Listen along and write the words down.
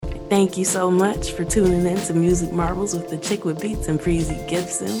Thank you so much for tuning in to Music Marvels with the Chick with Beats and Breezy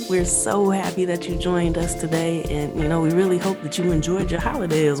Gibson. We're so happy that you joined us today, and we really hope that you enjoyed your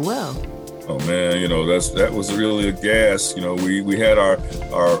holiday as well. Oh man, that was really a gas. We had our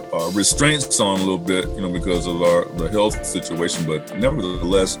restraints on a little bit, because of the health situation. But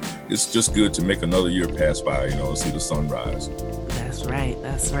nevertheless, it's just good to make another year pass by, see the sunrise. That's right.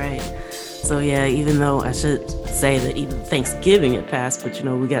 That's right. So yeah, even though I should say that even Thanksgiving had passed, but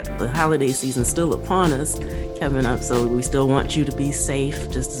we got the holiday season still upon us coming up. So we still want you to be safe,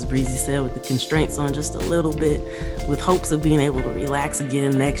 just as Breezy said, with the constraints on just a little bit, with hopes of being able to relax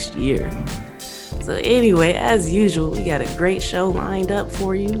again next year. So anyway, as usual, we got a great show lined up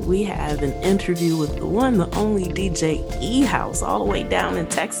for you. We have an interview with the one, the only DJ E-House, all the way down in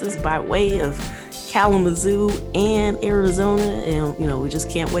Texas by way of Kalamazoo and Arizona, and we just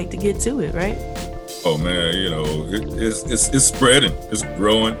can't wait to get to it, right? Oh man, it's spreading, it's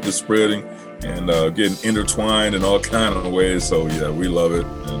growing, it's spreading, and getting intertwined in all kind of ways. So yeah, we love it,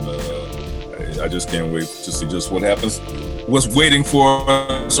 and I just can't wait to see just what happens. What's waiting for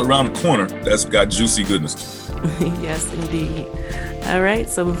us around the corner? That's got juicy goodness. Yes, indeed. All right,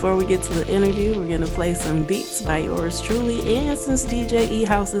 so before we get to the interview, we're going to play some beats by yours truly. And since DJ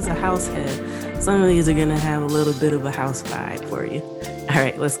E-House is a house head, some of these are going to have a little bit of a house vibe for you. All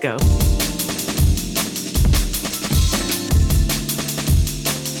right, let's go.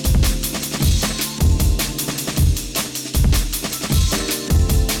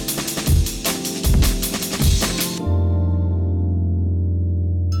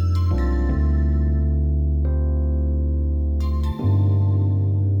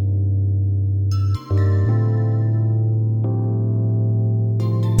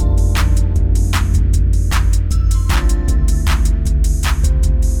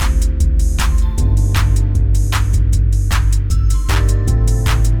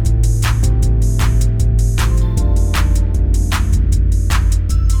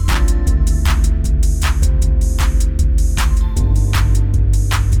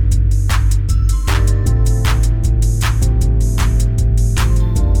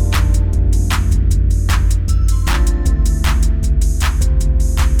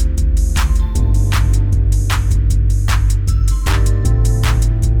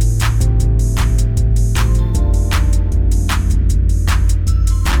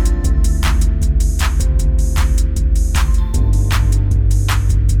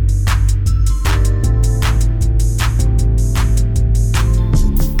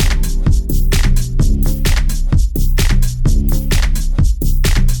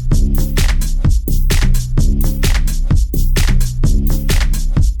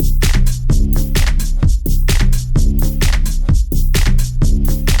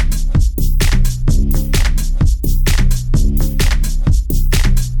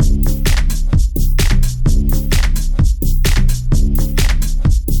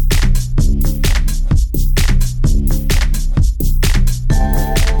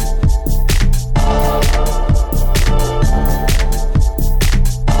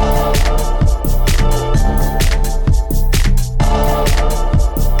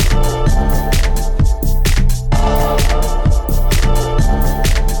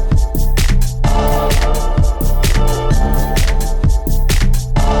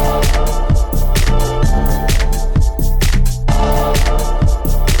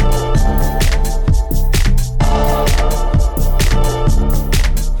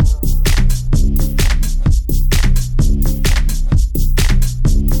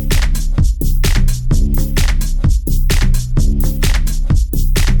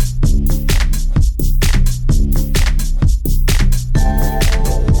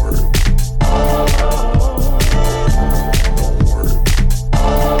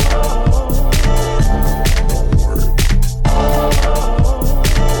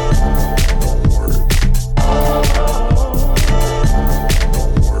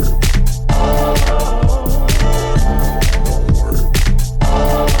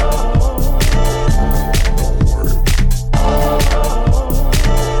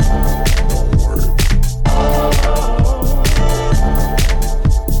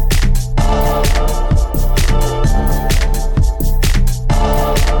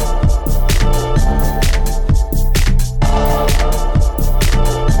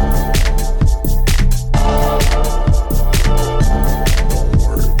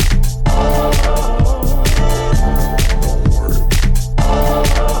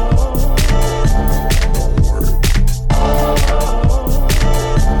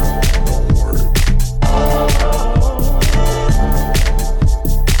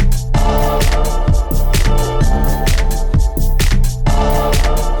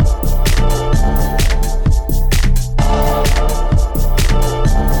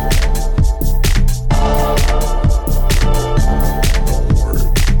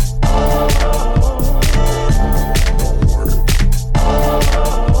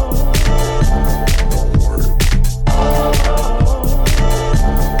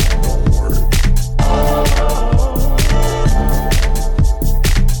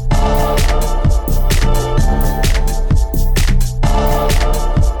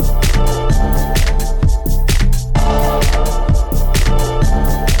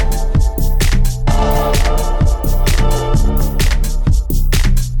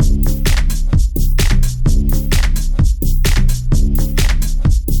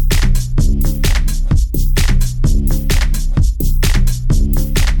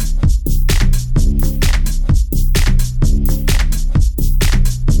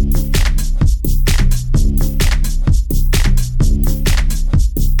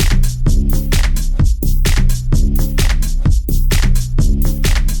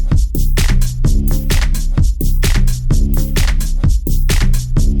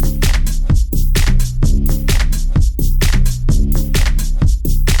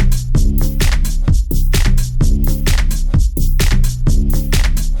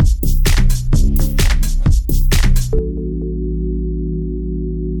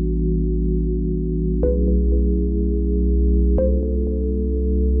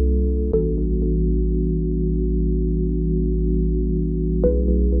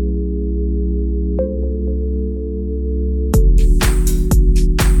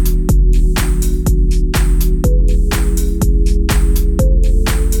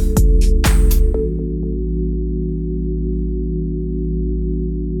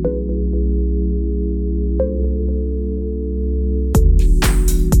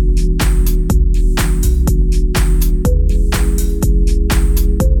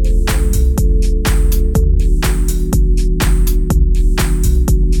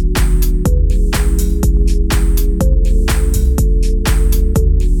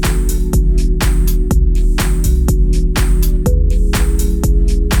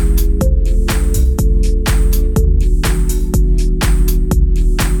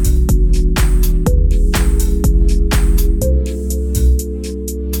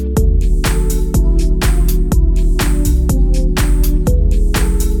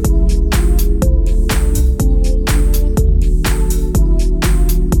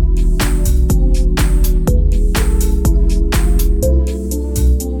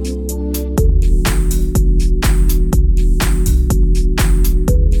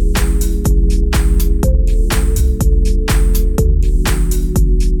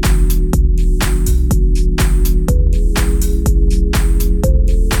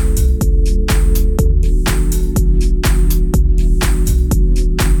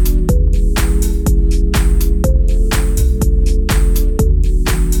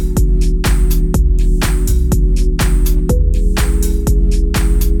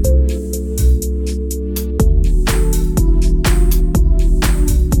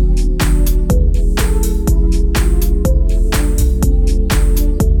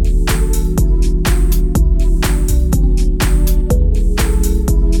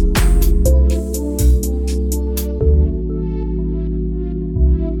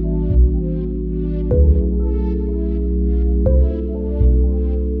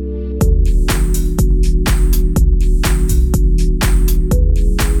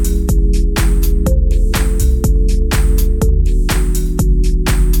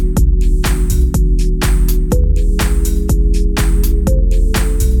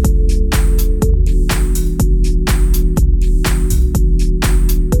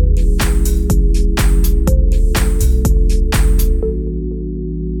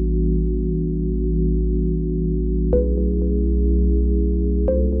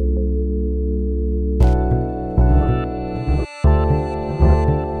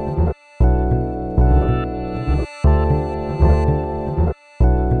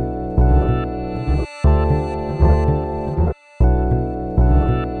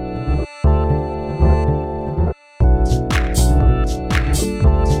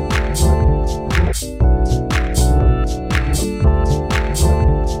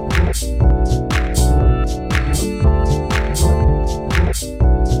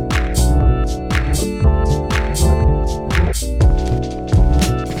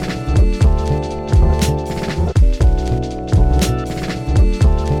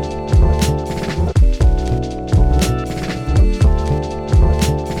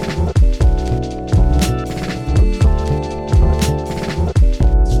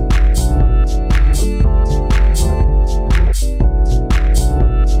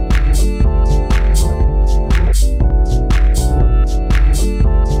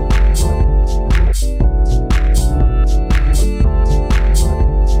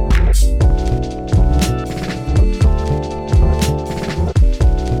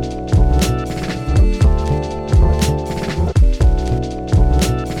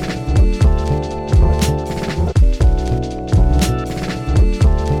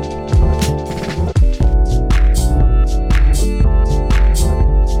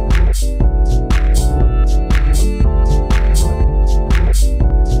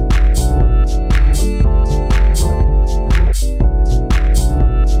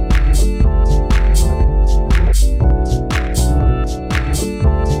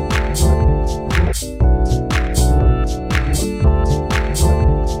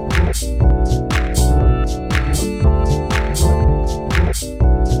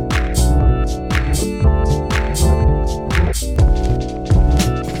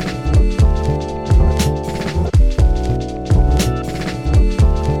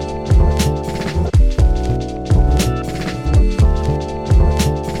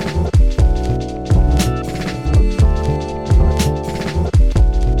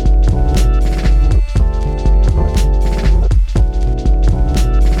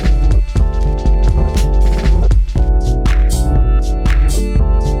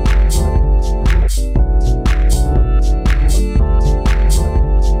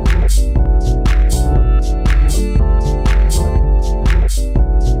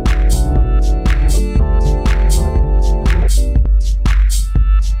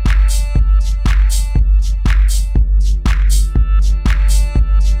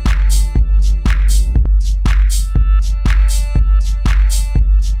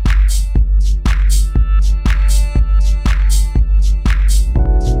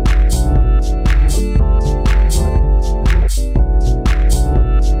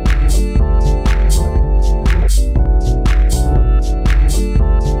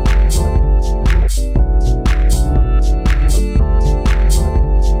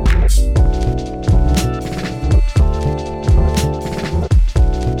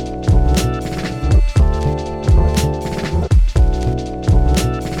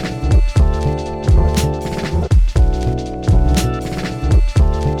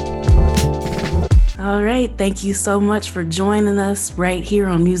 right. Thank you so much for joining us right here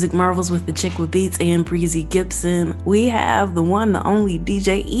on Music Marvels with the Chick with Beats and Breezy Gibson. We have the one, the only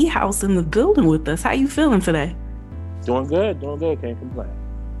DJ E-House in the building with us. How you feeling today? Doing good. Can't complain.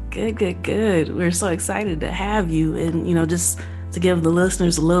 Good. We're so excited to have you. And, just to give the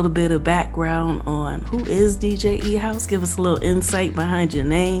listeners a little bit of background on who is DJ E-House, give us a little insight behind your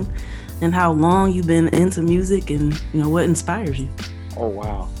name and how long you've been into music and, what inspires you. Oh,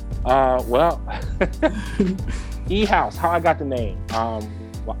 wow. Well, E-House, how I got the name.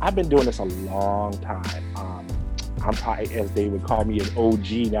 Well, I've been doing this a long time. I'm probably, as they would call me, an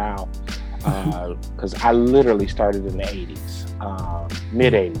OG now, because I literally started in the 80s,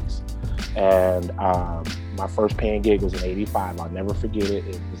 mid-80s. And my first paying gig was in 85. I'll never forget it.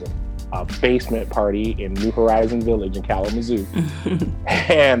 It was a basement party in New Horizon Village in Kalamazoo.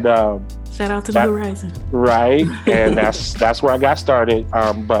 And shout out to New Horizon. Right. And that's where I got started.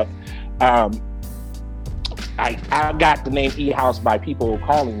 But I got the name E-House by people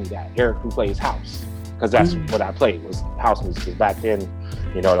calling me that, Eric Who Plays House. Because that's what I played, was house music. Because back then,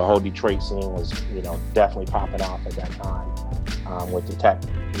 the whole Detroit scene was, definitely popping off at that time with the tech,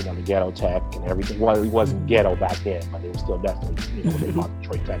 the ghetto tech and everything. Well, it wasn't ghetto back then, but it was still definitely, what they called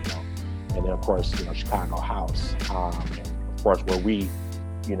Detroit techno. And then, of course, Chicago house. And, of course, where we,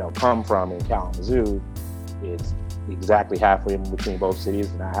 come from in Kalamazoo, it's exactly halfway in between both cities.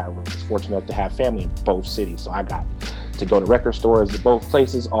 And I was fortunate enough to have family in both cities. So I got to go to record stores at both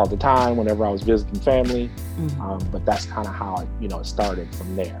places all the time whenever I was visiting family. But that's kind of how it started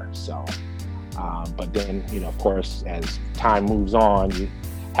from there. So, but then, of course, as time moves on, you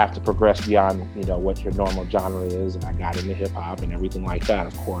have to progress beyond, what your normal genre is. And I got into hip hop and everything like that,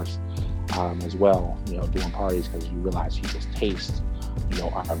 of course, as well, doing parties, because you realize people's tastes,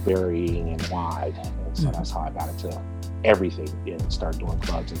 are varying and wide. And so that's how I got into everything and started doing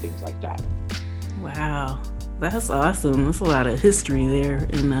clubs and things like that. Wow. That's awesome. That's a lot of history there.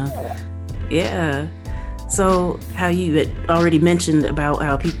 And yeah. So how you had already mentioned about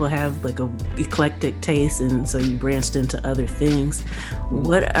how people have like a eclectic taste, and so you branched into other things.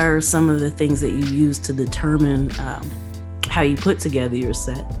 What are some of the things that you use to determine how you put together your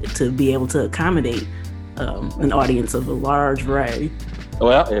set to be able to accommodate an audience of a large variety?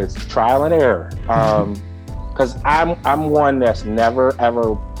 Well, it's trial and error. Because I'm one that's never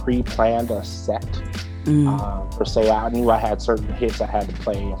ever pre-planned a set. Per se. I knew I had certain hits I had to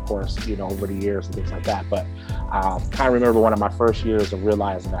play, of course, over the years and things like that. But I kind of remember one of my first years of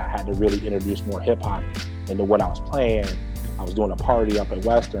realizing that I had to really introduce more hip hop into what I was playing. I was doing a party up at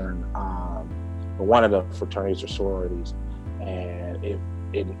Western for one of the fraternities or sororities, and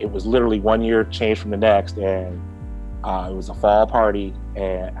it was literally 1 year changed from the next, and it was a fall party,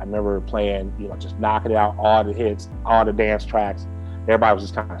 and I remember playing, just knocking out all the hits, all the dance tracks. Everybody was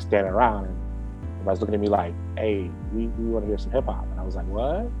just kind of standing around, and everybody's looking at me like, hey, we want to hear some hip hop. And I was like,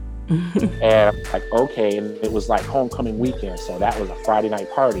 what? And I'm like, okay. And it was like homecoming weekend. So that was a Friday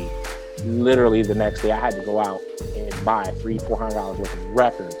night party. Literally the next day I had to go out and buy $300-$400 worth of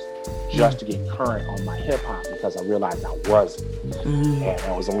records just to get current on my hip hop, because I realized I wasn't. And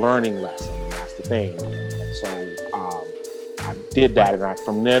it was a learning lesson. And that's the thing. And so I did that. And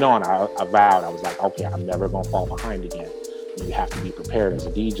from then on, I vowed, I was like, okay, I'm never going to fall behind again. You have to be prepared as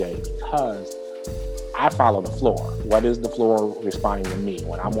a DJ, because I follow the floor. What is the floor responding to me?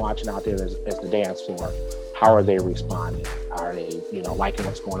 When I'm watching out there as the dance floor, how are they responding? Are they, liking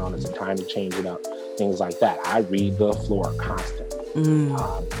what's going on? Is it time to change it up? Things like that. I read the floor constantly.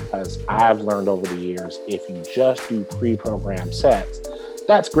 Because I've learned over the years, if you just do pre-programmed sets,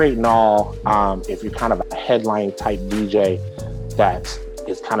 that's great and all. If you're kind of a headline type DJ,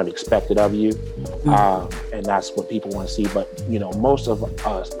 it's kind of expected of you. And that's what people want to see. But, most of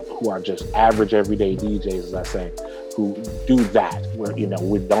us who are just average everyday DJs, as I say, who do that, where,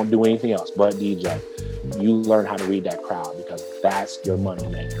 we don't do anything else but DJ, you learn how to read that crowd, because that's your money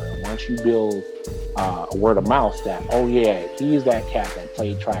maker. And once you build a word of mouth that, oh yeah, he's that cat that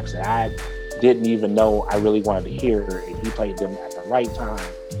played tracks that I didn't even know I really wanted to hear, and he played them at the right time,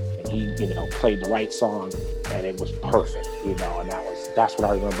 and he, played the right song, and it was perfect, and that's what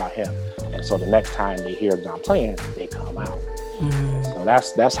I remember about him. And so the next time they hear John playing, they come out. So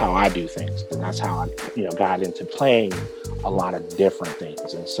that's how I do things, and that's how I got into playing a lot of different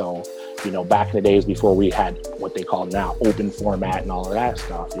things. And so back in the days before we had what they call now open format and all of that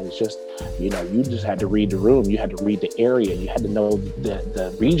stuff, it was just you just had to read the room, you had to read the area, you had to know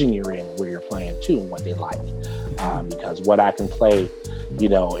the region you're in, where you're playing to, and what they like, because what I can play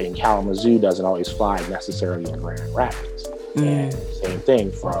in Kalamazoo doesn't always fly necessarily in Grand Rapids. And same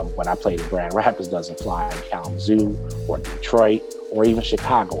thing, from when I played in Grand Rapids doesn't fly in Kalamazoo or Detroit or even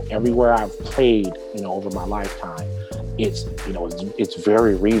Chicago. Everywhere I've played, you know, over my lifetime, it's, you know, it's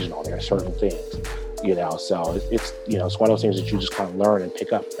very regional. There are certain things, you know, so it's, you know, it's one of those things that you just kind of learn and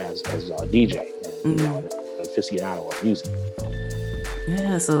pick up as a DJ, and, you know, an aficionado of music.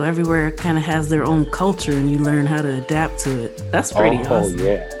 Yeah, so everywhere kind of has their own culture, and you learn how to adapt to it. That's pretty awesome.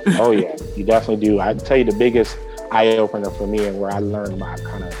 Oh yeah, you definitely do. I tell you, the biggest eye opener for me, and where I learned my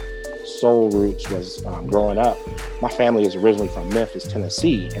kind of soul roots, was growing up. My family is originally from Memphis,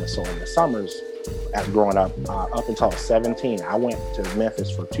 Tennessee, and so in the summers, as growing up, up until I was 17, I went to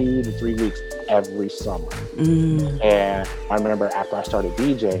Memphis for 2 to 3 weeks every summer. And I remember after I started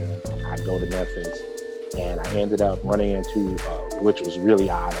DJing, I'd go to Memphis, and I ended up running into, which was really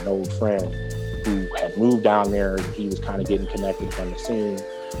odd, an old friend who had moved down there, and he was kind of getting connected from the scene.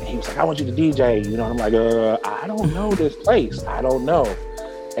 And he was like, "I want you to DJ," you know, and I'm like, I don't know this place. I don't know.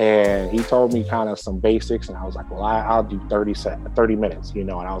 And he told me kind of some basics, and I was like, well, I'll do 30 minutes, you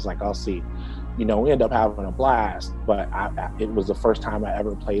know, and I was like, I'll see. You know, we ended up having a blast, but it was the first time I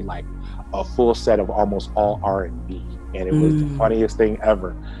ever played like a full set of almost all R&B. And it was the funniest thing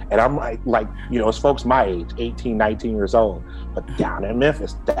ever. And I'm like, you know, it's folks my age, 18, 19 years old, but down in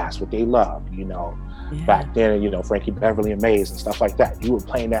Memphis, that's what they love, you know. Yeah. Back then, you know, Frankie Beverly and Maze and stuff like that. You were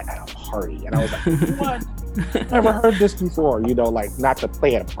playing that at a party. And I was like, what? Never heard this before, you know, like not to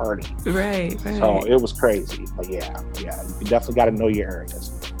play at a party. Right. So it was crazy. But yeah, you definitely got to know your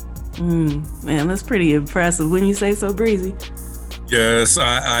areas. Man, that's pretty impressive. Wouldn't you say so, Breezy? Yes,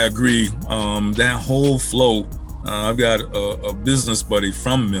 I agree. That whole flow, I've got a business buddy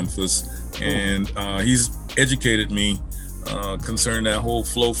from Memphis, and he's educated me concerning that whole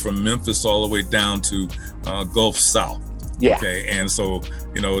flow from Memphis all the way down to Gulf South. Yeah. Okay, and so,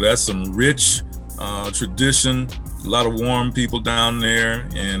 you know, that's some rich tradition, a lot of warm people down there,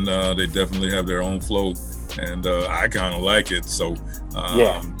 and they definitely have their own flow, and I kind of like it. So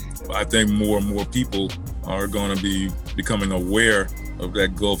I think more and more people are going to be becoming aware of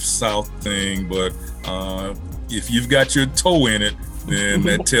that Gulf South thing, but if you've got your toe in it, then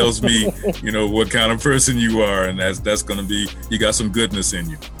that tells me, you know, what kind of person you are, and that's going to be, you got some goodness in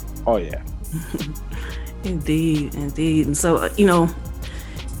you. Oh yeah. Indeed. And so, you know,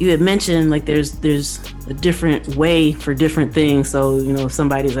 you had mentioned like there's a different way for different things. So, you know, if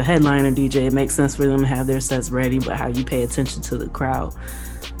somebody's a headliner DJ, it makes sense for them to have their sets ready, but how you pay attention to the crowd.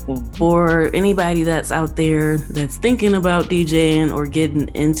 For anybody that's out there that's thinking about DJing or getting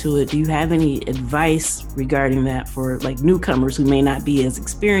into it, do you have any advice regarding that for like newcomers who may not be as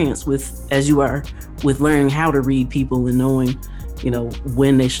experienced with as you are with learning how to read people and knowing, you know,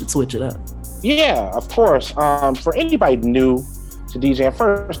 when they should switch it up? Yeah, of course. For anybody new to DJing,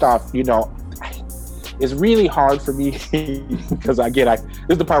 first off, you know, it's really hard for me because this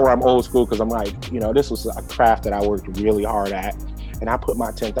is the part where I'm old school, because I'm like, you know, this was a craft that I worked really hard at. And I put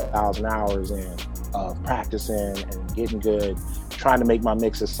my 10,000 hours in of practicing and getting good, trying to make my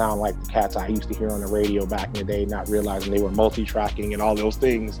mixes sound like the cats I used to hear on the radio back in the day, not realizing they were multi-tracking and all those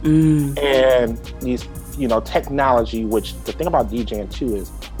things. And these, you know, technology, which the thing about DJing too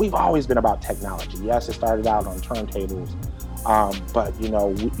is we've always been about technology. Yes, it started out on turntables, but you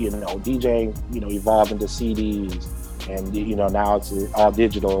know, DJing, you know, evolved into CDs, and you know, now it's all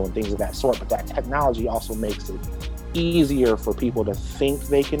digital and things of that sort. But that technology also makes it easier for people to think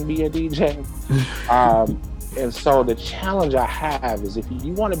they can be a DJ. And so the challenge I have is, if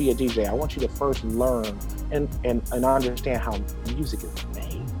you want to be a DJ, I want you to first learn and understand how music is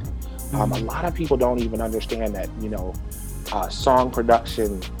made. A lot of people don't even understand that, you know, song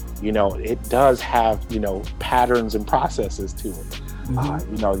production, you know, it does have, you know, patterns and processes to it.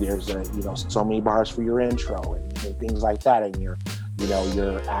 You know, there's you know, so many bars for your intro and things like that, and your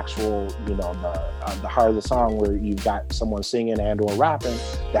actual, you know, the heart of the song where you've got someone singing and or rapping,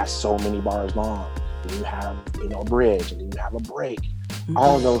 that's so many bars long. And you have, you know, a bridge, and then you have a break.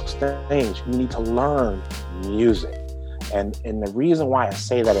 All of those things, you need to learn music. And the reason why I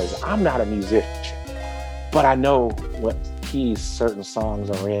say that is I'm not a musician, but I know what keys certain songs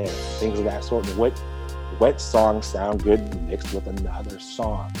are in, things of that sort, and what songs sound good mixed with another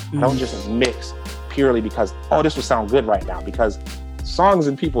song. I don't just mix purely because, oh, this will sound good right now, because songs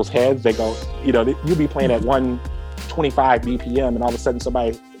in people's heads, they go, you know, you'll be playing at 125 BPM, and all of a sudden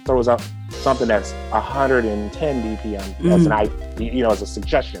somebody throws up something that's 110 BPM as a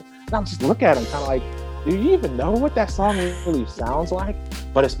suggestion. And I'll just look at them kind of like, do you even know what that song really sounds like?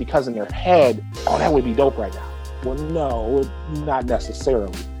 But it's because in their head, oh, that would be dope right now. Well, no, not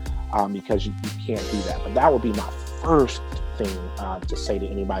necessarily, because you can't do that. But that would be my first thing to say to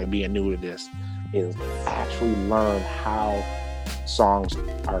anybody being new to this, is actually learn how songs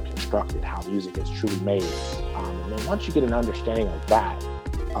are constructed, how music is truly made. And then once you get an understanding of that,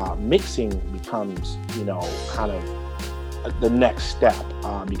 mixing becomes, kind of the next step,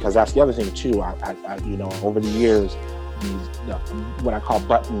 because that's the other thing too. I over the years, what I call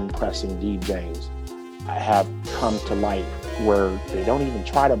button pressing DJs have come to light where they don't even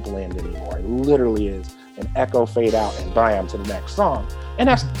try to blend anymore. It literally is an echo, fade out, and bam to the next song. And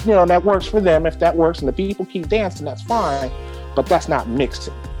that's, that works for them. If that works and the people keep dancing, that's fine. But that's not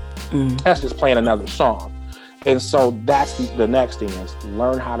mixing. That's just playing another song. And so that's the next thing is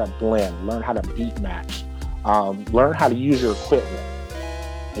learn how to blend, learn how to beat match, learn how to use your equipment.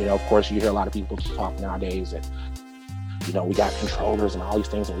 Of course, you hear a lot of people talk nowadays that, we got controllers and all these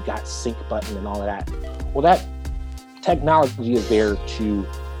things, and we got sync button and all of that. Well, that technology is there to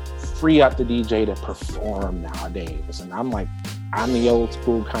free up the DJ to perform nowadays. And I'm the old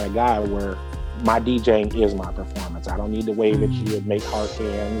school kind of guy where my DJing is my performance. I don't need to wave at you and make heart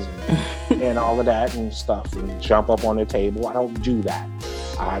hands and all of that and stuff and jump up on the table. I don't do that.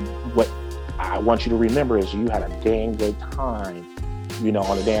 What I want you to remember is you had a dang good time,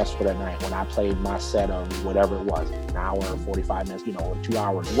 on the dance floor that night when I played my set of whatever it was, an hour, 45 minutes, or 2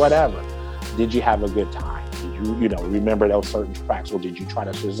 hours, whatever. Did you have a good time? Did you, remember those certain tracks, or did you try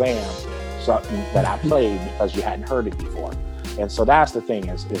to Shazam something that I played because you hadn't heard it before? And so that's the thing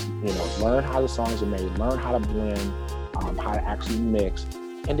is learn how the songs are made, learn how to blend, how to actually mix,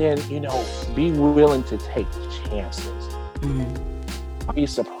 and then, be willing to take chances. I'll be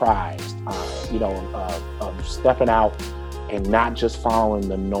surprised, of stepping out and not just following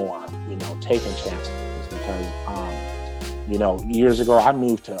the norm, taking chances, because, years ago I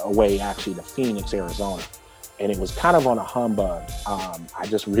moved away actually to Phoenix, Arizona, and it was kind of on a humbug. I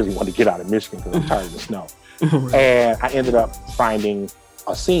just really wanted to get out of Michigan because I'm tired of the snow. And I ended up finding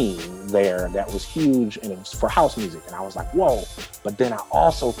a scene there that was huge, and it was for house music. And I was like, whoa. But then I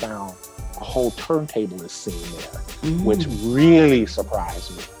also found a whole turntablist scene there, which really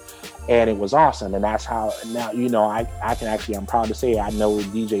surprised me. And it was awesome. And that's how now, I can actually, I'm proud to say I know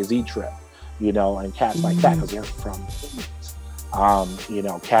DJ Z-Trip, and cats like that, because they're from Phoenix.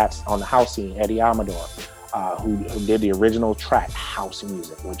 Cats on the house scene, Eddie Amador, who did the original track House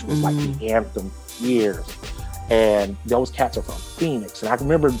Music, which was like the anthem for years. And those cats are from Phoenix. And I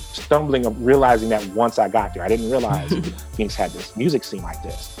remember stumbling and realizing that once I got there. I didn't realize Phoenix had this music scene like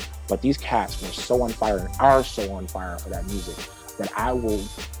this. But these cats were so on fire and are so on fire for that music that I will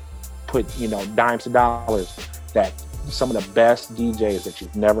put, dimes to dollars that some of the best DJs that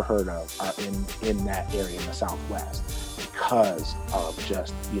you've never heard of are in that area in the Southwest, because of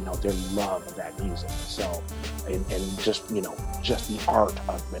just, their love of that music. So, and just, just the art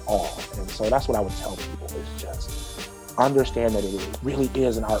of it all. And so that's what I would tell people is just understand that it really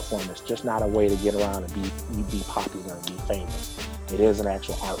is an art form. It's just not a way to get around and be popular and be famous. It is an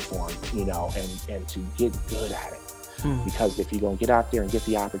actual art form, and to get good at it. Because if you're going to get out there and get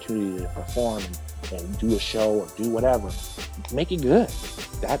the opportunity to perform and do a show or do whatever, make it good.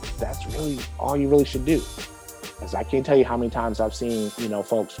 That's really all you really should do. Because I can't tell you how many times I've seen,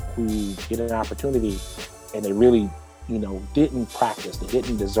 folks who get an opportunity and they really, didn't practice, they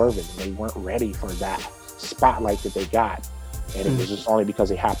didn't deserve it, and they weren't ready for that spotlight that they got. And it was just only because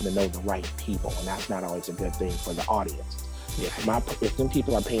they happened to know the right people. And that's not always a good thing for the audience. If them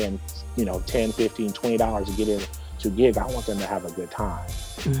people are paying, $10, $15, $20 to get in to gig, I want them to have a good time.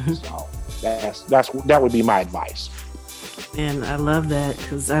 So that would be my advice. And I love that,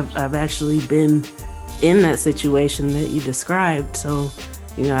 because I've actually been in that situation that you described. So,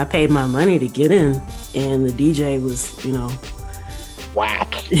 I paid my money to get in, and the DJ was,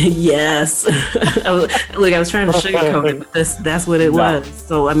 whack. Yes. I was trying to sugarcoat it, but that's what it was.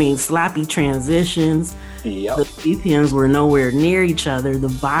 So, sloppy transitions. Yep. The BPMs were nowhere near each other. The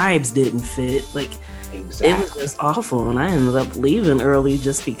vibes didn't fit. Exactly. It was just awful, and I ended up leaving early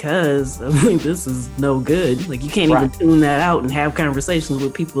just because I'm like, this is no good. You can't even tune that out and have conversations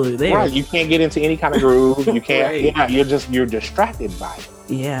with people who are there. Right, you can't get into any kind of groove. You can't. Right. You're distracted by it.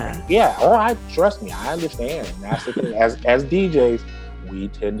 Yeah. Yeah. Oh, trust me, I understand. And that's the thing. As DJs, we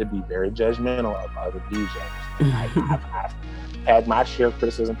tend to be very judgmental of other DJs. I've had my share of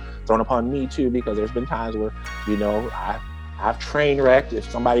criticism thrown upon me too, because there's been times where, I've train wrecked if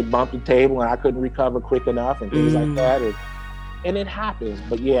somebody bumped the table and I couldn't recover quick enough and things like that. And it happens.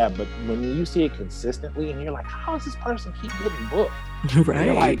 But when you see it consistently and you're like, how does this person keep getting booked?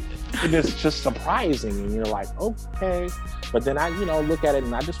 Right. And it's just surprising. And you're like, okay. But then I, look at it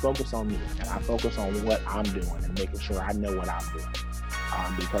and I just focus on me, and I focus on what I'm doing and making sure I know what I'm doing.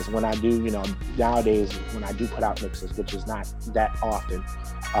 because when I do, nowadays when I do put out mixes, which is not that often,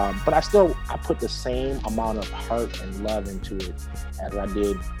 but I put the same amount of heart and love into it as I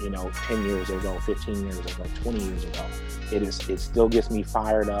did, 10 years ago, 15 years ago, 20 years ago. It still gets me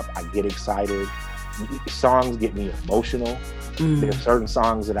fired up. I get excited. Songs get me emotional. There's certain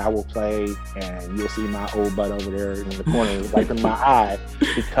songs that I will play and you'll see my old butt over there in the corner wiping my eye,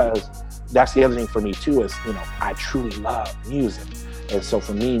 because that's the other thing for me too is, I truly love music. And so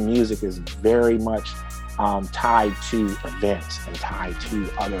for me, music is very much tied to events and tied to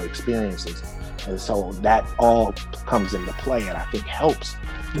other experiences. And so that all comes into play, and I think helps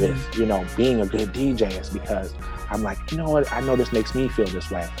with, being a good DJ, is because I'm like, you know what, I know this makes me feel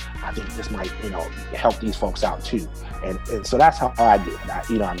this way. I think this might, help these folks out too. And so that's how I do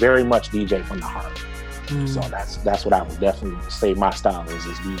it. I very much DJ from the heart. So that's what I would definitely say my style is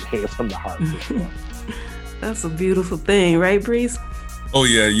DJ from the heart. For sure. That's a beautiful thing, right, Breeze? Oh,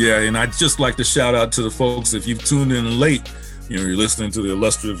 yeah. And I'd just like to shout out to the folks, if you've tuned in late, you're listening to the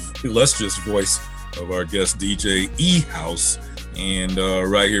illustrious voice of our guest, DJ E-House, and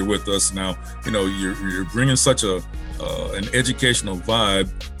right here with us now. You're bringing such an educational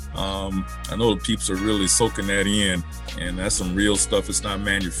vibe. I know the peeps are really soaking that in, and that's some real stuff. It's not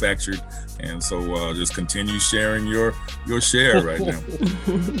manufactured. And so just continue sharing your share right now.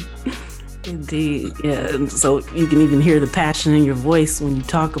 Indeed. Yeah. And so you can even hear the passion in your voice when you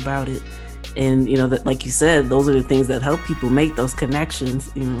talk about it. And, that, like you said, those are the things that help people make those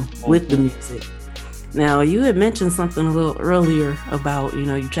connections, with the music. Now, you had mentioned something a little earlier about,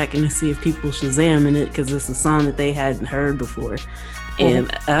 you checking to see if people Shazamming it because it's a song that they hadn't heard before.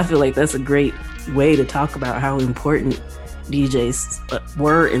 And I feel like that's a great way to talk about how important DJs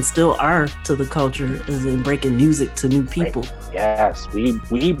were and still are to the culture, as in breaking music to new people. Yes,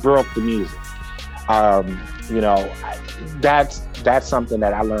 we broke the music. That's something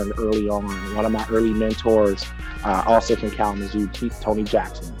that I learned early on. One of my early mentors, also from Kalamazoo, Tony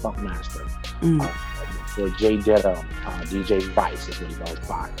Jackson, Funk Master, for Jay Ditto, DJ Vice is what he goes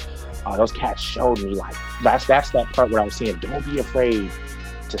by. Those cats showed me, like, that's that part where I was saying, don't be afraid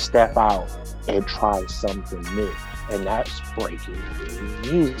to step out and try something new. And that's breaking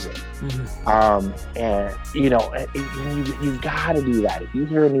music. And you've got to do that. If you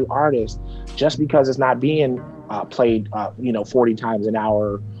hear a new artist, just because it's not being played 40 times an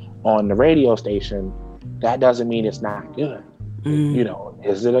hour on the radio station, that doesn't mean it's not good.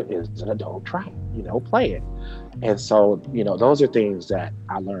 Is it a dope track? Play it. And so, those are things that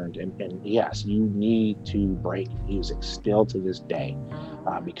I learned. And yes, you need to break music still to this day,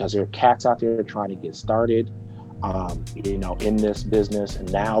 because there are cats out there trying to get started, in this business. And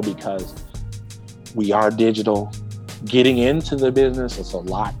now, because we are digital, getting into the business is a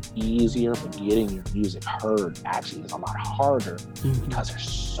lot easier, but getting your music heard actually is a lot harder, because there's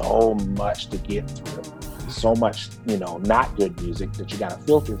so much to get through. So much, not good music that you got to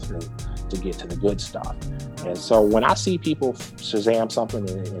filter through to get to the good stuff. And so when I see people Shazam something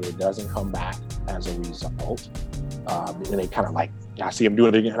and it doesn't come back as a result, and they kind of like, I see them do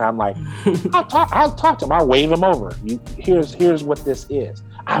it again, and I'm like, I'll talk to them, I'll wave them over. Here's what this is.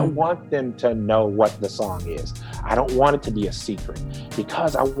 I want them to know what the song is. I don't want it to be a secret,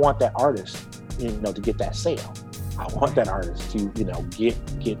 because I want that artist, to get that sale. I want that artist to,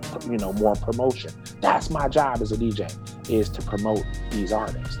 get more promotion. That's my job as a DJ, is to promote these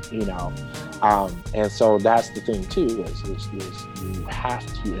artists, and so that's the thing too, is you have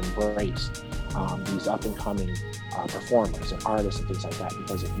to embrace these up and coming performers and artists and things like that,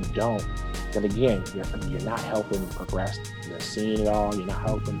 because if you don't, then again, you're not helping progress the scene at all. You're not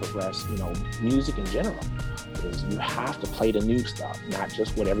helping progress, music in general. Because you have to play the new stuff, not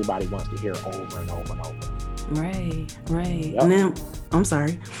just what everybody wants to hear over and over and over. Right. Yep. And then, I'm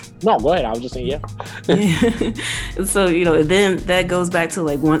sorry. No, go ahead. I was just saying, yeah. So, then that goes back to,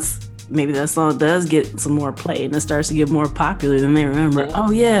 like, once maybe that song does get some more play and it starts to get more popular, then they remember,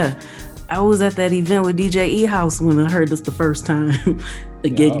 oh yeah, I was at that event with DJ E-House when I heard this the first time.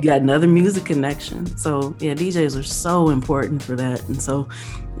 Again, you got another music connection. So yeah, DJs are so important for that. And so,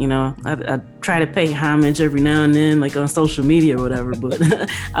 I try to pay homage every now and then, like on social media or whatever, but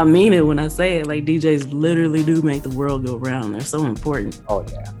I mean it when I say it. Like, DJs literally do make the world go round. They're so important. Oh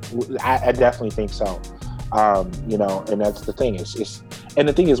yeah, I definitely think so. And that's the thing. And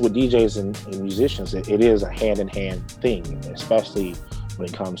the thing is with DJs and musicians, it is a hand-in-hand thing, especially when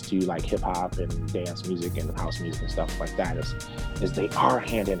it comes to like hip hop and dance music and house music and stuff like that, is they are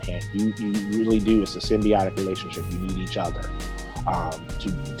hand in hand. You really do. It's a symbiotic relationship. You need each other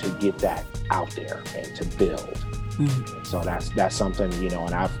to get that out there and to build. So that's something,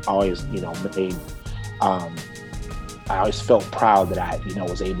 and I've always, made I always felt proud that I,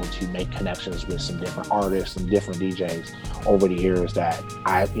 was able to make connections with some different artists and different DJs over the years that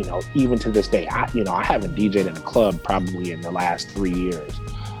I, even to this day, I haven't DJed in a club probably in the last 3 years,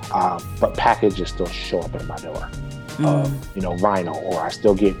 but packages still show up at my door, vinyl, or I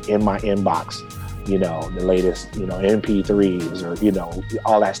still get in my inbox, the latest, MP3s or,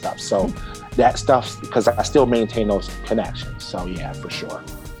 all that stuff. So that stuff, because I still maintain those connections. So yeah, for sure.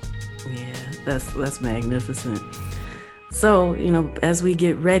 Yeah, that's magnificent. So, as we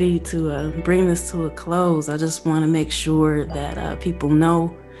get ready to bring this to a close, I just want to make sure that people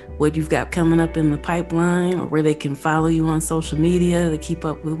know what you've got coming up in the pipeline, or where they can follow you on social media to keep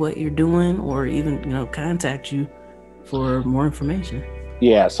up with what you're doing, or even, contact you for more information.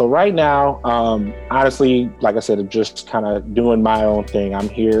 Yeah, so right now, honestly, like I said, I'm just kind of doing my own thing. I'm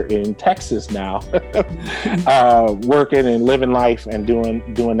here in Texas now, working and living life and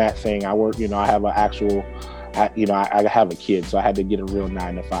doing that thing. I work, I have an actual, I have a kid, so I had to get a real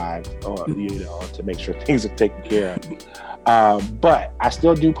 9 to 5, to make sure things are taken care of. But I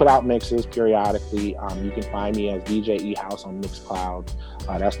still do put out mixes periodically. You can find me as DJ E House on Mixcloud.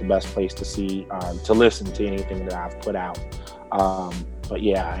 That's the best place to listen to anything that I've put out. But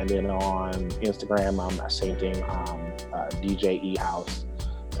yeah, and then on Instagram, same thing, DJ E House,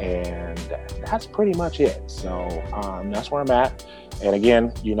 and that's pretty much it. So that's where I'm at. And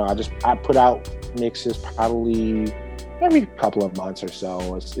again, I put out mixes probably every couple of months or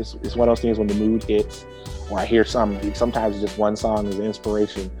so. It's one of those things when the mood hits, or I hear sometimes just one song is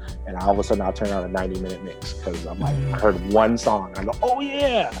inspiration, and all of a sudden I'll turn on a 90-minute mix because I'm like, I heard one song, I go, oh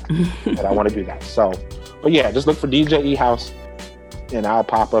yeah, and I want to do that. So, but yeah, just look for DJ E House, and I'll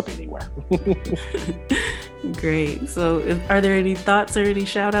pop up anywhere. Great. So are there any thoughts or any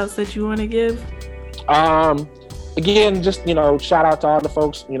shout outs that you want to give? Again, just, shout out to all the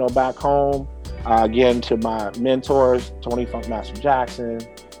folks, back home. Again, to my mentors, Tony Funkmaster Jackson,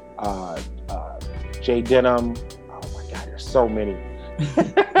 Jay Denham. Oh my God, there's so many.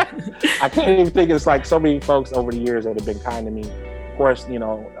 I can't even think. It's like so many folks over the years that have been kind to me. Of course,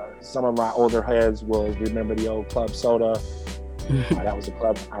 some of my older heads will remember the old Club Soda. That was a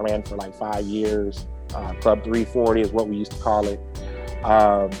club I ran for like 5 years. Club 340 is what we used to call it.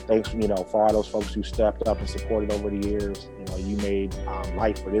 Thanks, for all those folks who stepped up and supported over the years. You made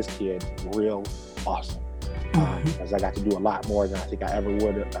life for this kid real awesome. Because I got to do a lot more than I think I ever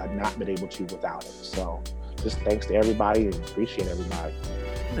would have not been able to without it. So just thanks to everybody and appreciate everybody.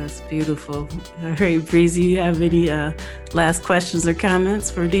 That's beautiful. All right, Breezy, you have any last questions or comments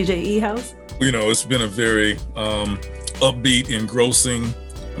for DJ E House? It's been a very upbeat, engrossing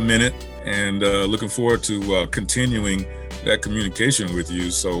minute, and looking forward to continuing that communication with you.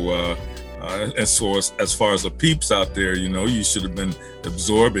 So as far as the peeps out there, you should have been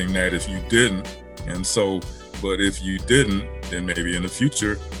absorbing that if you didn't. And so, but if you didn't, then maybe in the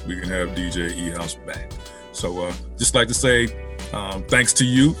future we can have DJ E House back. So just like to say thanks to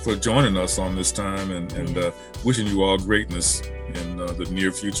you for joining us on this time, and wishing you all greatness in the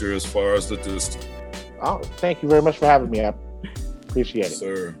near future as far as the distance. Oh, thank you very much for having me. I appreciate it.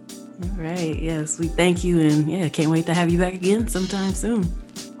 Sir. All right. Yes, we thank you, and can't wait to have you back again sometime soon.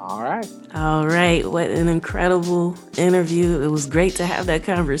 All right. All right. What an incredible interview. It was great to have that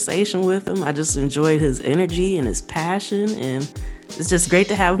conversation with him. I just enjoyed his energy and his passion, and it's just great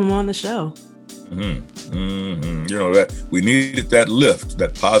to have him on the show. That we needed that lift,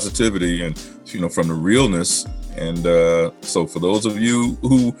 that positivity, and from the realness. And so for those of you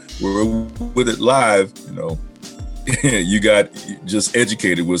who were with it live, you got just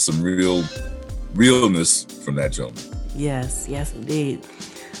educated with some realness from that gentleman. Yes, indeed.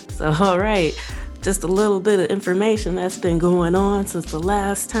 So, all right, just a little bit of information that's been going on since the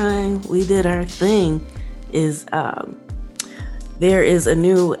last time we did our thing is there is a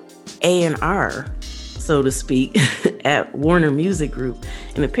new A&R, so to speak, at Warner Music Group.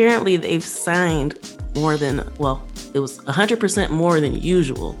 And apparently they've signed more than, it was 100% more than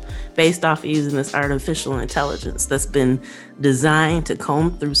usual based off of using this artificial intelligence that's been designed to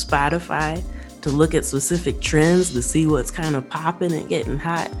comb through Spotify to look at specific trends to see what's kind of popping and getting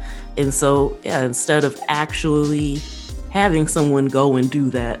hot. And so, instead of actually having someone go and do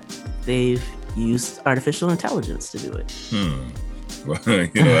that, they've used artificial intelligence to do it.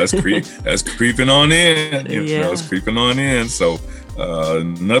 That's creeping on in. It's creeping on in. So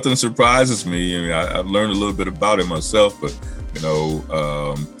nothing surprises me. I mean, I've learned a little bit about it myself, but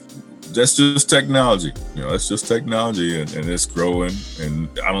that's just technology. It's just technology, and it's growing. And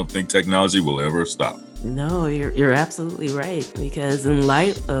I don't think technology will ever stop. No, you're absolutely right. Because in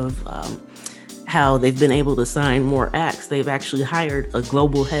light of how they've been able to sign more acts, they've actually hired a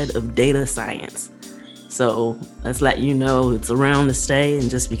global head of data science So let's let you know it's around to stay. And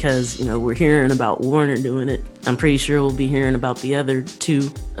just because, you know, we're hearing about Warner doing it, I'm pretty sure we'll be hearing about the other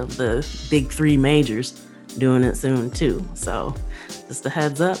 2 of the big 3 majors doing it soon too. So just a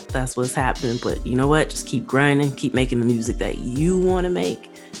heads up, that's what's happening. But you know what? Just keep grinding, keep making the music that you want to make,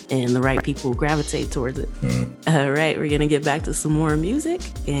 and the right people gravitate towards it. All right, we're going to get back to some more music,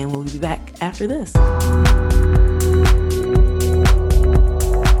 and we'll be back after this.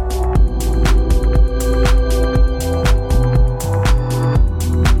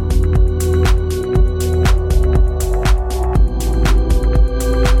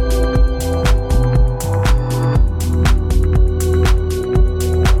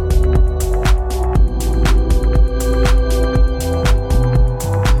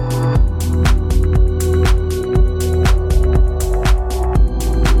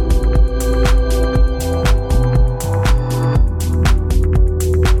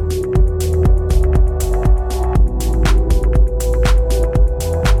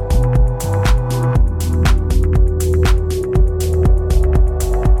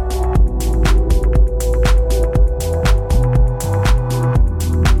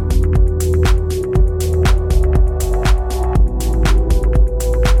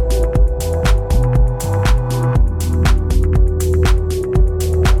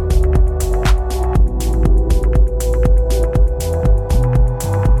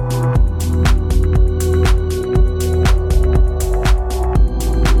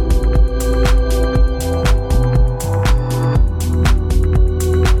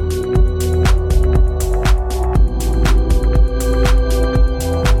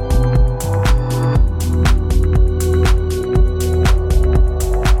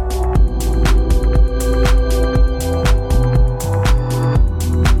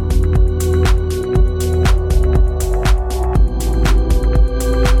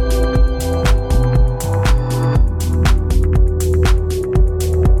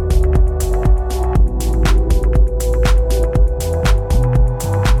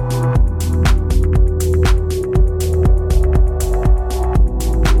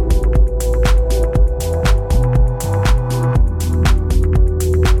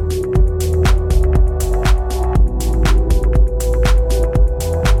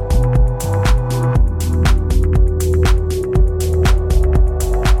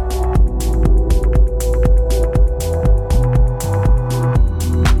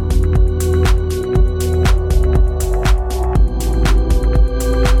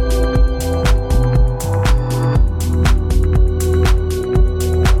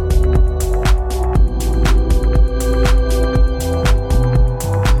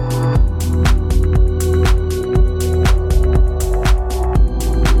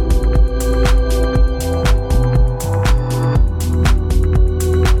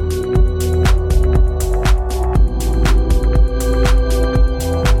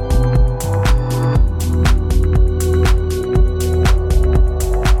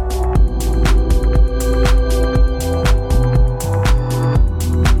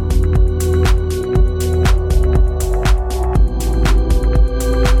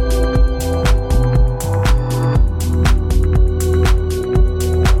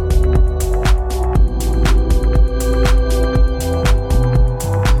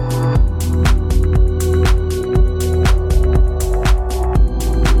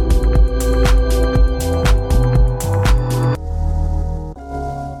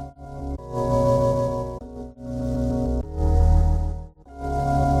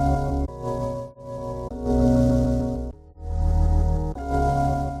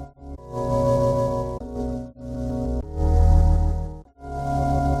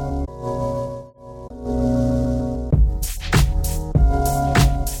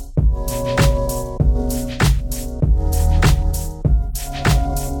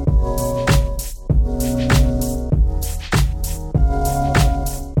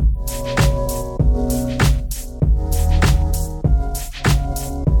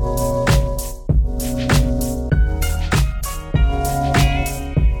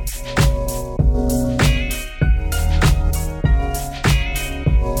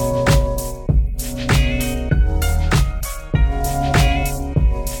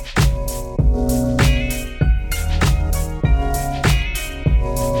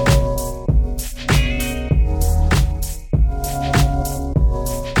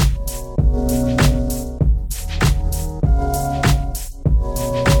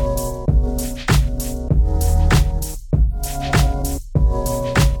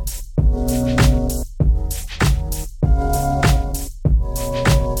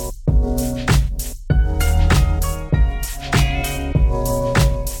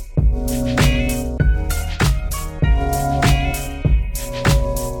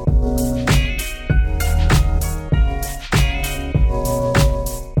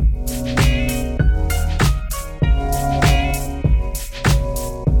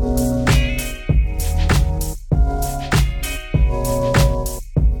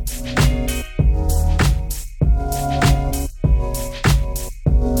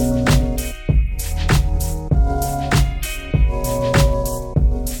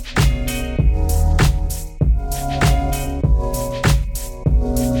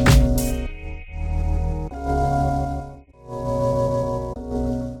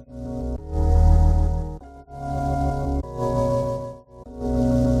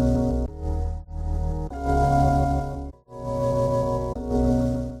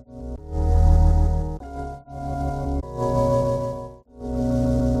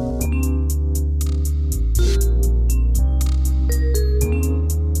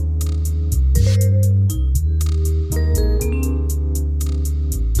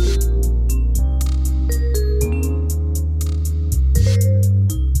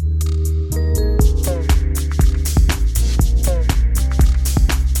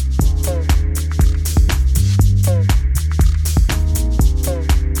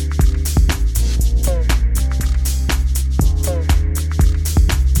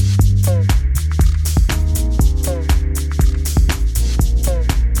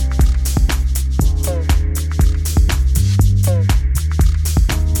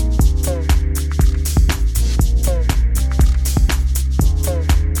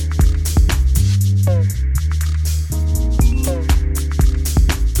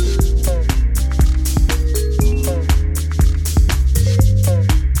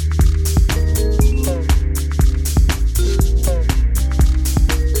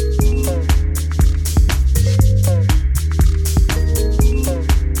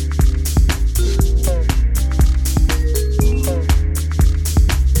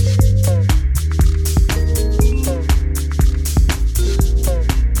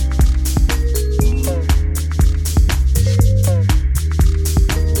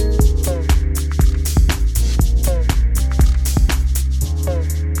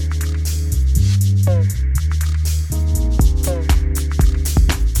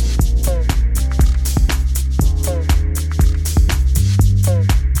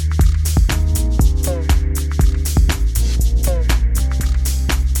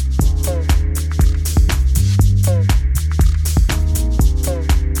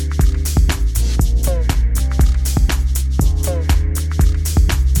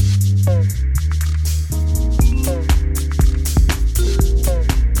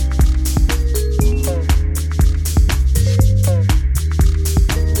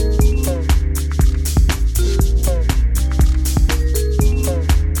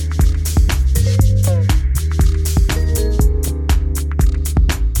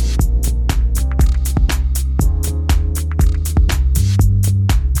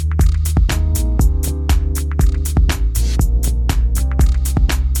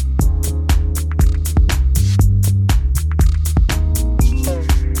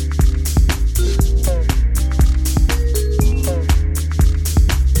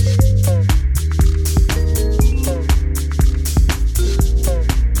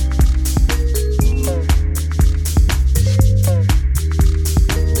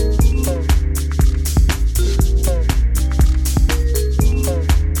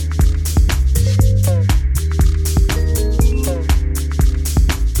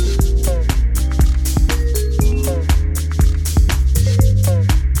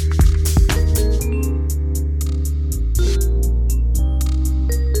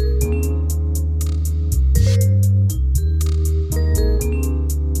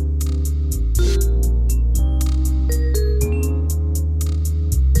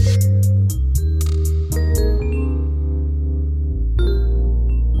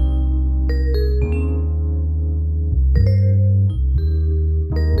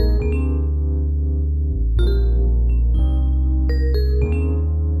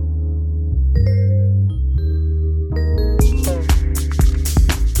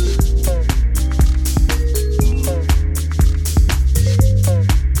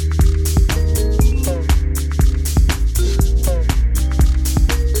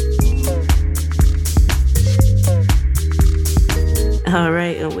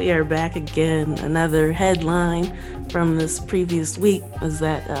 and we are back again. Another headline from this previous week was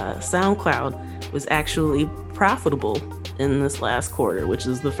that SoundCloud was actually profitable in this last quarter, which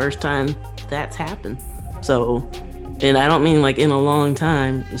is the first time that's happened. So, and I don't mean like in a long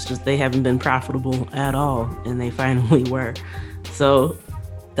time, it's just they haven't been profitable at all, and they finally were. So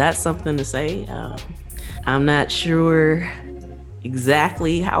that's something to say. I'm not sure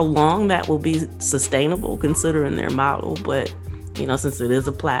exactly how long that will be sustainable considering their model, but you know, since it is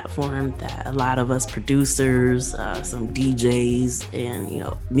a platform that a lot of us producers, some DJs, and you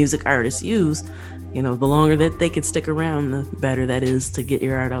know, music artists use, you know, the longer that they can stick around, the better that is to get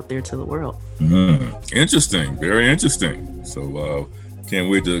your art out there to the world. Interesting, very interesting. So can't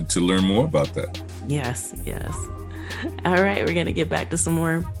wait to learn more about that. Yes. All right, we're gonna get back to some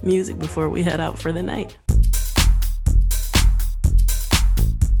more music before we head out for the night.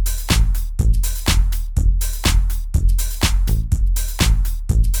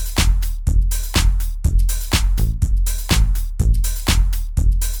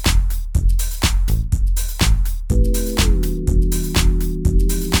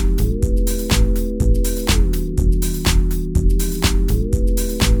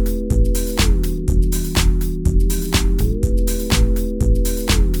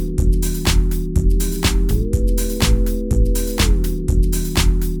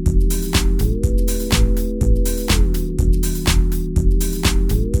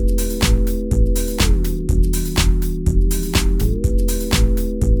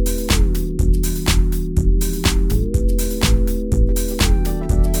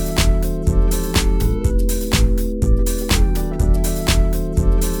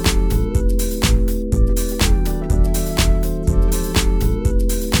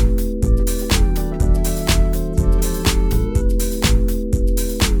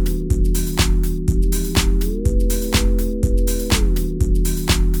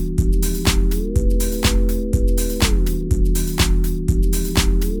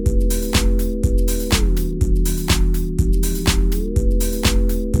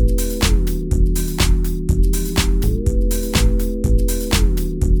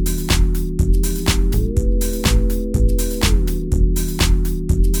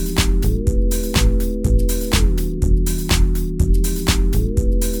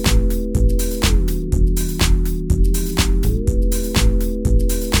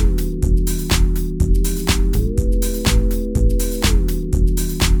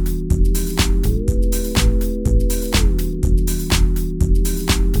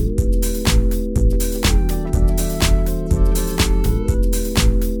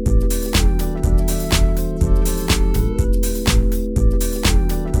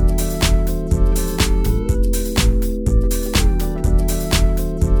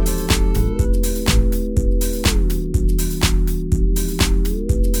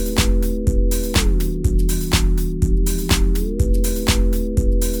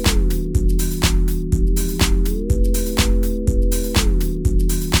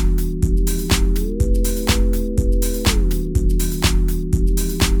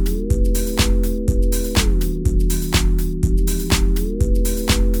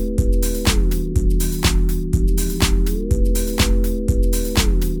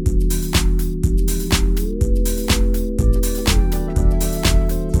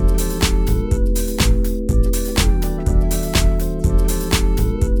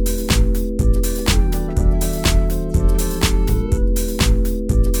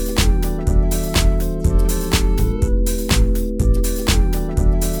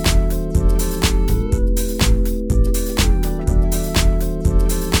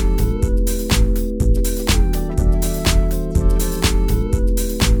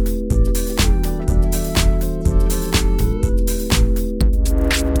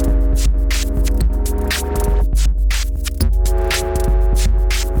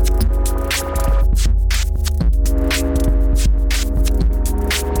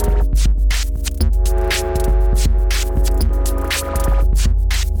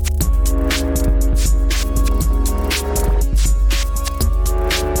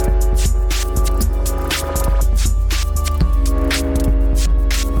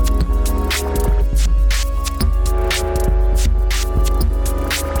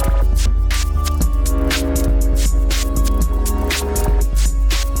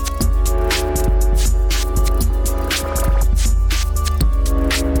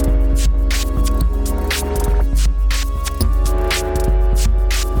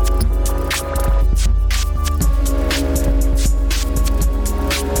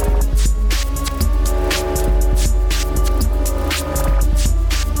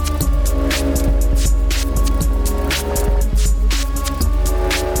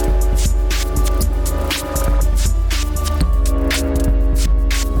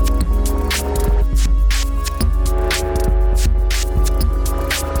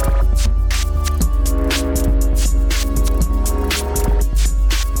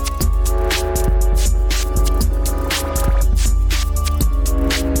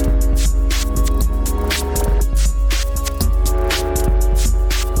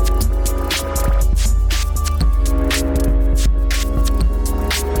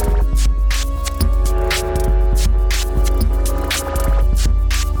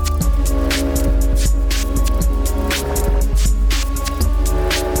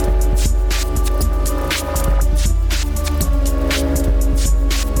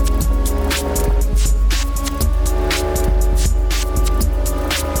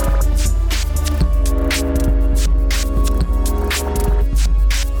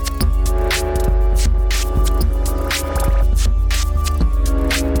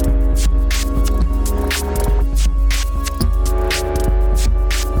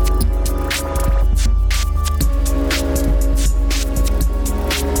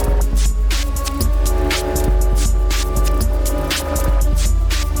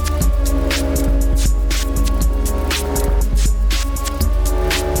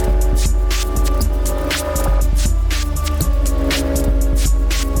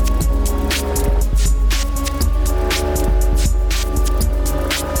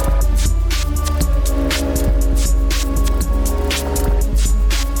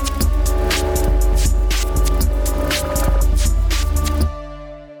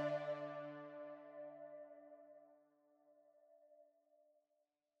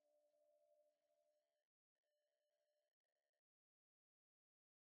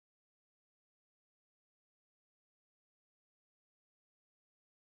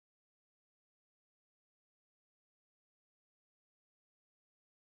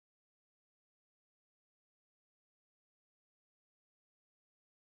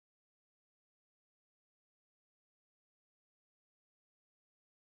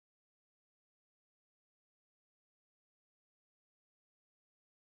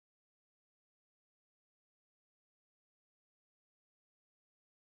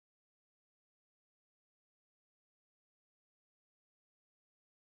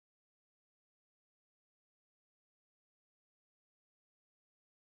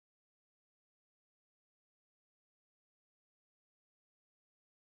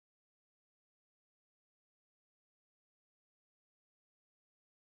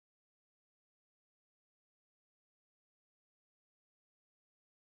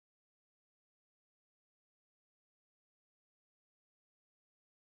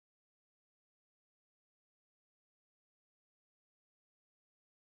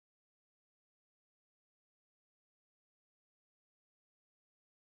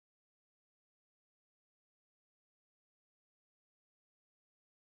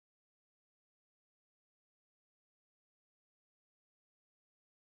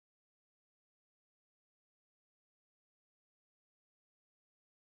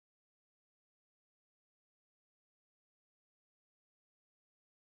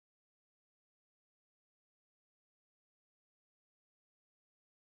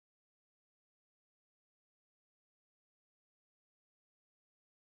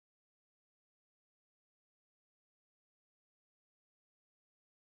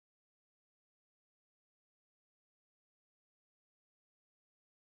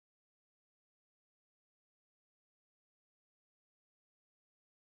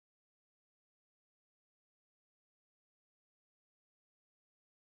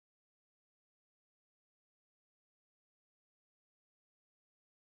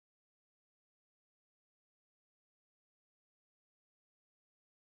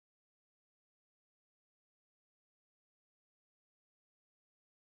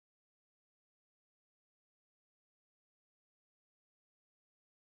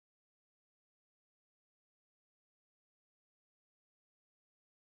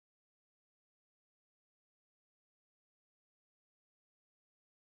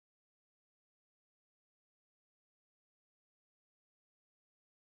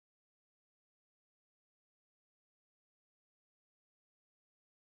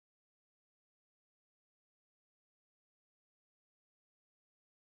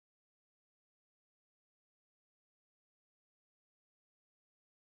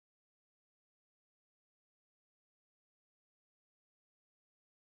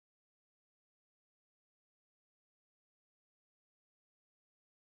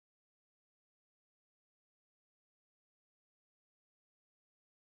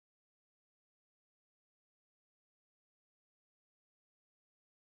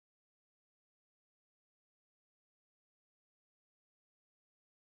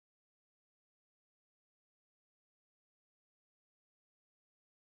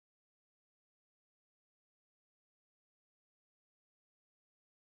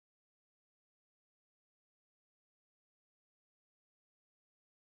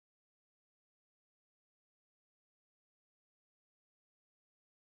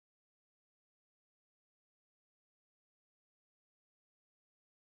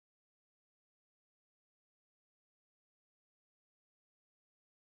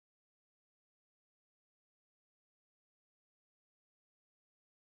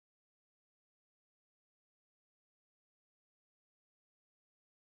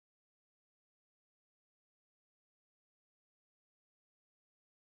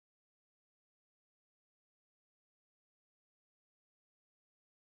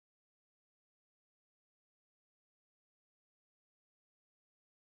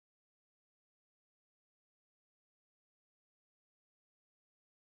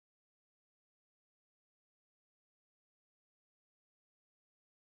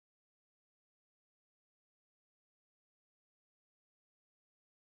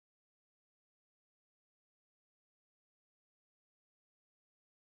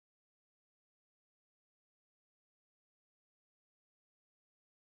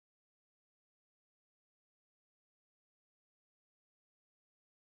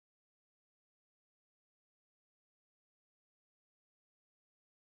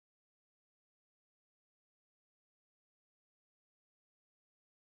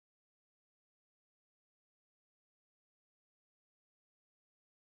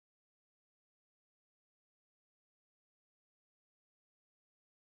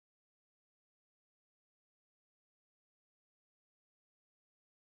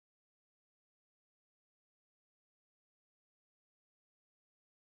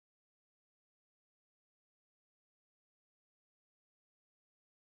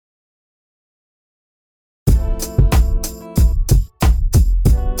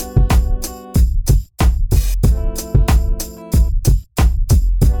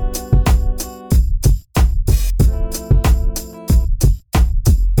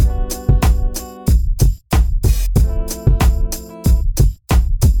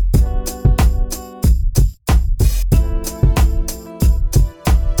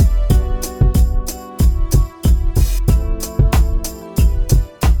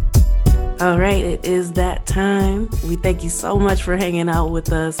 it is that time. We thank you so much for hanging out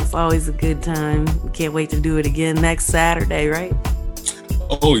with us. It's always a good time. We can't wait to do it again next Saturday, right?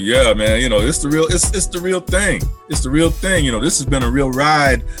 Oh yeah, man. It's the real thing. It's the real thing. This has been a real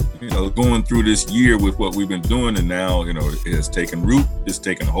ride, going through this year with what we've been doing, and now, it has taken root, it's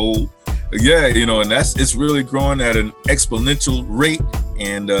taken hold. Yeah, and it's really growing at an exponential rate.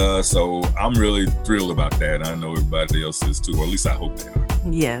 And so I'm really thrilled about that. I know everybody else is too, or at least I hope they are.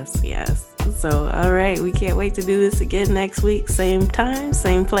 Yes. So, all right, we can't wait to do this again next week. Same time,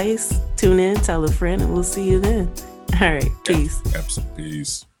 same place. Tune in, tell a friend, and we'll see you then. All right, peace. Absolutely.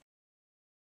 Peace.